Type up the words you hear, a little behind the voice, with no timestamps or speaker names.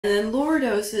And then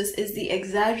lordosis is the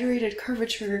exaggerated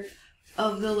curvature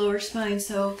of the lower spine.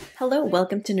 So, hello,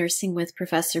 welcome to Nursing with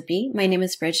Professor B. My name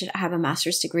is Bridget. I have a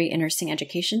master's degree in nursing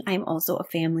education. I am also a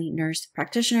family nurse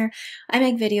practitioner. I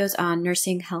make videos on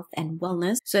nursing, health, and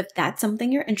wellness. So if that's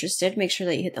something you're interested, make sure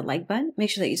that you hit the like button, make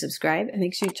sure that you subscribe, and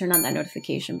make sure you turn on that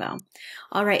notification bell.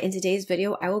 All right, in today's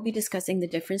video, I will be discussing the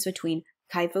difference between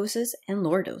kyphosis and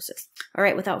lordosis. All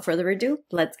right, without further ado,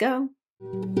 let's go.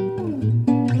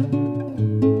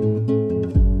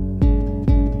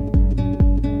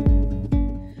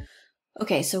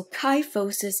 Okay, so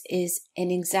kyphosis is an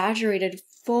exaggerated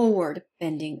forward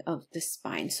bending of the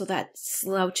spine. So that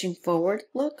slouching forward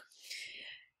look.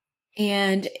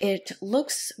 And it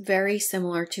looks very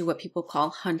similar to what people call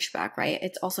hunchback, right?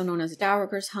 It's also known as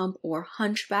Dowger's hump or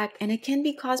hunchback, and it can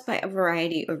be caused by a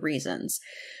variety of reasons.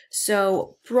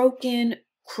 So broken,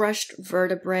 crushed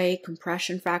vertebrae,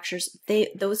 compression fractures,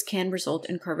 those can result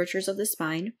in curvatures of the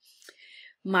spine.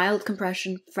 Mild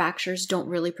compression fractures don't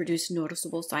really produce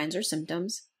noticeable signs or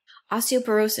symptoms.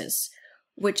 Osteoporosis,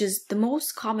 which is the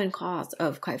most common cause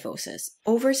of kyphosis.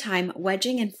 Over time,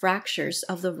 wedging and fractures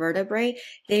of the vertebrae,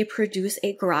 they produce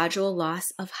a gradual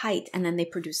loss of height, and then they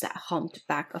produce that humped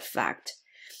back effect.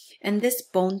 And this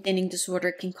bone thinning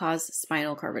disorder can cause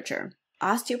spinal curvature.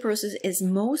 Osteoporosis is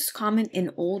most common in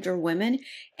older women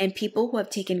and people who have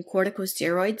taken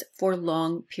corticosteroids for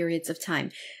long periods of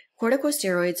time.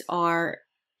 Corticosteroids are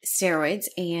steroids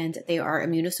and they are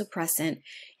immunosuppressant,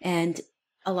 and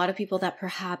a lot of people that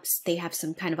perhaps they have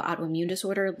some kind of autoimmune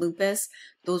disorder, lupus,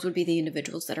 those would be the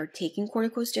individuals that are taking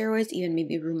corticosteroids, even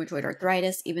maybe rheumatoid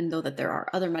arthritis, even though that there are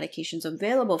other medications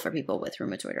available for people with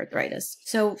rheumatoid arthritis.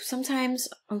 So sometimes,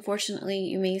 unfortunately,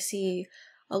 you may see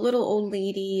a little old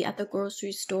lady at the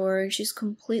grocery store and she's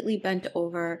completely bent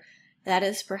over. That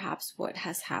is perhaps what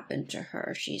has happened to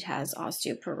her. She has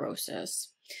osteoporosis.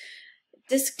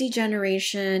 Disc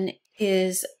degeneration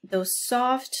is those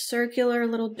soft circular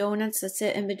little donuts that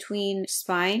sit in between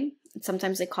spine.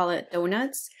 Sometimes they call it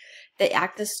donuts. They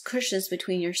act as cushions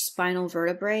between your spinal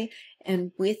vertebrae,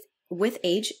 and with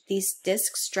age, these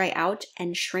discs dry out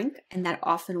and shrink, and that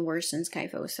often worsens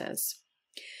kyphosis.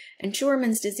 And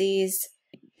Scheuermann's disease,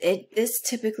 this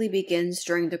typically begins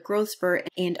during the growth spurt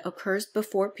and occurs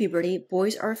before puberty.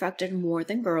 Boys are affected more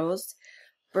than girls.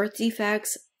 Birth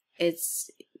defects, it's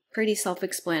pretty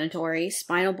self-explanatory.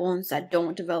 Spinal bones that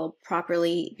don't develop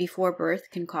properly before birth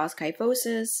can cause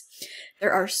kyphosis.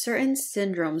 There are certain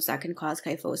syndromes that can cause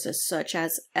kyphosis, such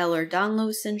as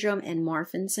Ehlers-Danlos syndrome and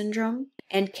Marfan syndrome.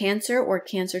 And cancer or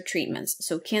cancer treatments.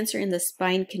 So cancer in the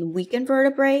spine can weaken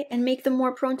vertebrae and make them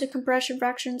more prone to compression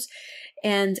fractures,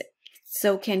 and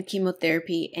so can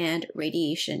chemotherapy and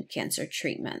radiation cancer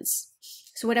treatments.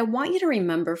 So what I want you to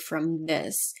remember from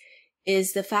this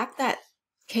is the fact that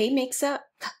K makes a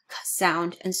k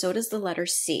sound, and so does the letter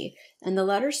C. And the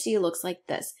letter C looks like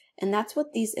this. And that's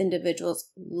what these individuals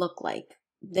look like.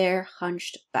 They're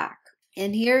hunched back.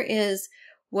 And here is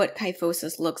what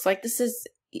kyphosis looks like. This is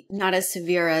not as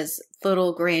severe as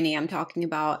little granny I'm talking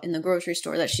about in the grocery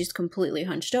store that she's completely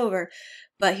hunched over.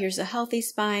 But here's a healthy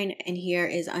spine, and here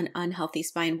is an unhealthy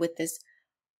spine with this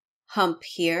hump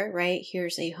here, right?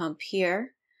 Here's a hump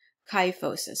here.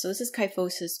 Kyphosis. So this is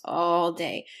kyphosis all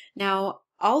day. Now,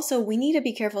 also, we need to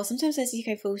be careful. Sometimes I see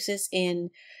kyphosis in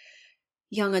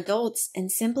young adults,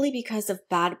 and simply because of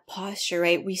bad posture,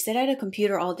 right? We sit at a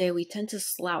computer all day, we tend to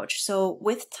slouch. So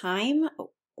with time,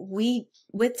 we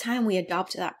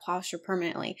adopt that posture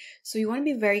permanently. So you want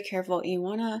to be very careful. You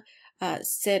want to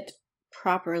sit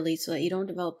properly so that you don't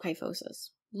develop kyphosis.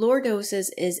 Lordosis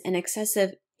is an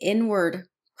excessive inward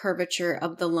curvature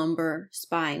of the lumbar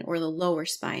spine or the lower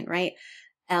spine, right?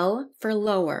 L for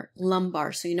lower,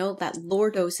 lumbar. So you know that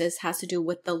lordosis has to do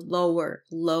with the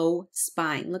low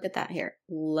spine. Look at that here,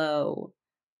 low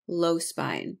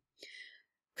spine.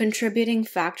 Contributing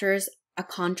factors,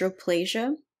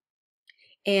 achondroplasia.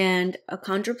 And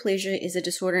achondroplasia is a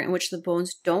disorder in which the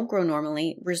bones don't grow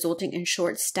normally, resulting in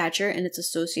short stature, and it's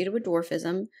associated with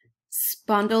dwarfism.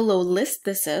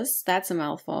 Spondylolisthesis, that's a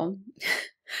mouthful.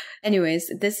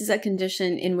 Anyways, this is a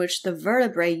condition in which the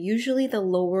vertebrae, usually the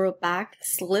lower back,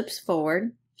 slips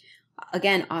forward.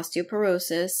 Again,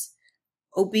 osteoporosis,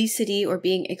 obesity or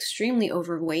being extremely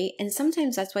overweight. And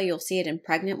sometimes that's why you'll see it in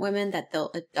pregnant women that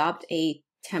they'll adopt a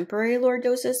temporary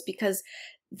lordosis because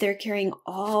they're carrying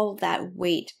all that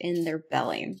weight in their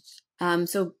belly.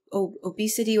 So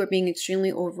obesity or being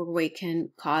extremely overweight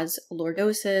can cause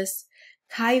lordosis.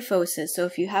 Kyphosis. So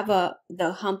if you have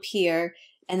the hump here,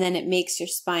 and then it makes your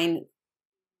spine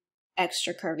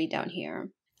extra curvy down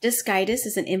here. Discitis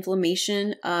is an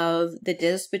inflammation of the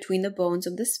disc between the bones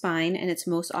of the spine, and it's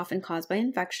most often caused by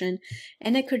infection,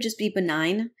 and it could just be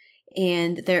benign.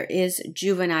 And there is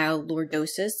juvenile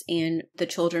lordosis, and the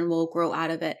children will grow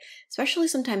out of it, especially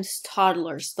sometimes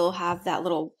toddlers. They'll have that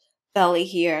little belly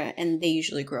here, and they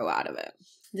usually grow out of it.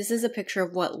 This is a picture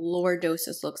of what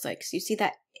lordosis looks like. So you see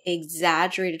that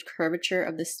exaggerated curvature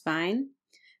of the spine?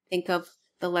 Think of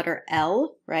the letter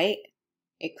L, right?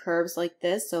 It curves like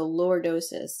this, so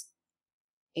lordosis,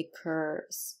 it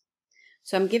curves.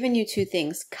 So I'm giving you two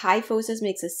things. Kyphosis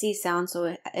makes a C sound,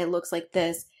 so it looks like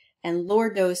this. And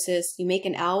lordosis, you make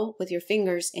an L with your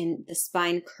fingers and the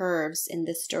spine curves in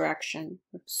this direction.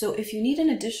 So if you need an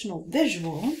additional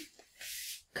visual,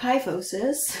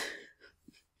 kyphosis.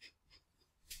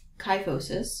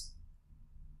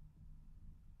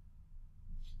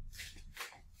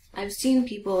 I've seen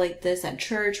people like this at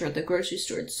church or at the grocery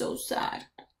store. It's so sad.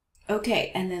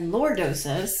 Okay, and then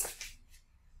lordosis,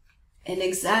 an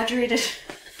exaggerated...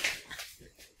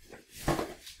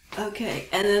 Okay,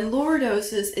 and then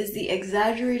lordosis is the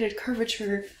exaggerated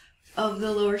curvature of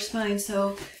the lower spine.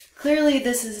 So clearly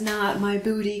this is not my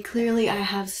booty. Clearly I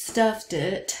have stuffed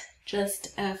it.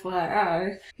 Just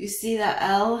FYI. You see that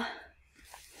L?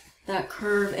 That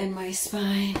curve in my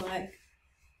spine. Like,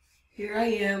 here I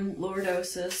am,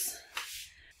 lordosis.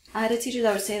 I had a teacher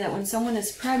that would say that when someone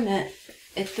is pregnant,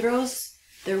 it throws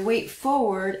their weight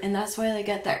forward, and that's why they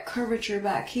get that curvature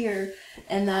back here,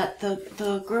 and that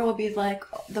the girl will be like,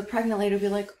 the pregnant lady will be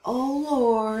like,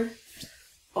 oh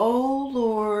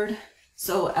Lord.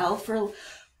 So L for,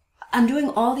 I'm doing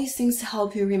all these things to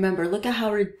help you remember. Look at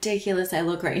how ridiculous I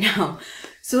look right now.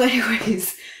 So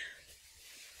anyways,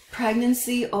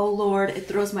 pregnancy, oh Lord, it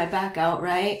throws my back out,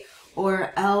 right?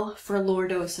 Or L for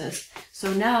lordosis.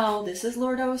 So now this is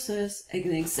lordosis,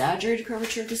 an exaggerated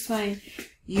curvature of the spine.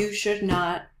 You should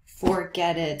not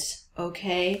forget it,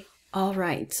 okay? All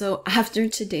right, so after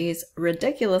today's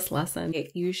ridiculous lesson,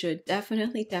 you should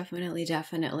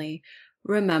definitely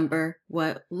remember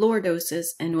what lordosis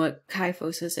and what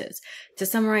kyphosis is. To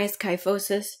summarize,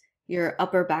 kyphosis, your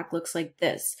upper back looks like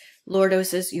this.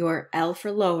 Lordosis, your L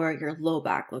for lower, your low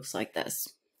back looks like this.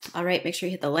 All right, make sure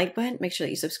you hit the like button, make sure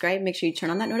that you subscribe, make sure you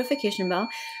turn on that notification bell.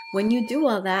 When you do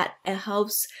all that, it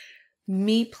helps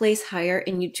me place higher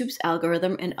in YouTube's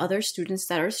algorithm, and other students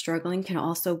that are struggling can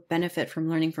also benefit from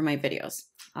learning from my videos.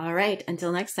 All right,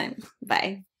 until next time,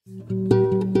 bye.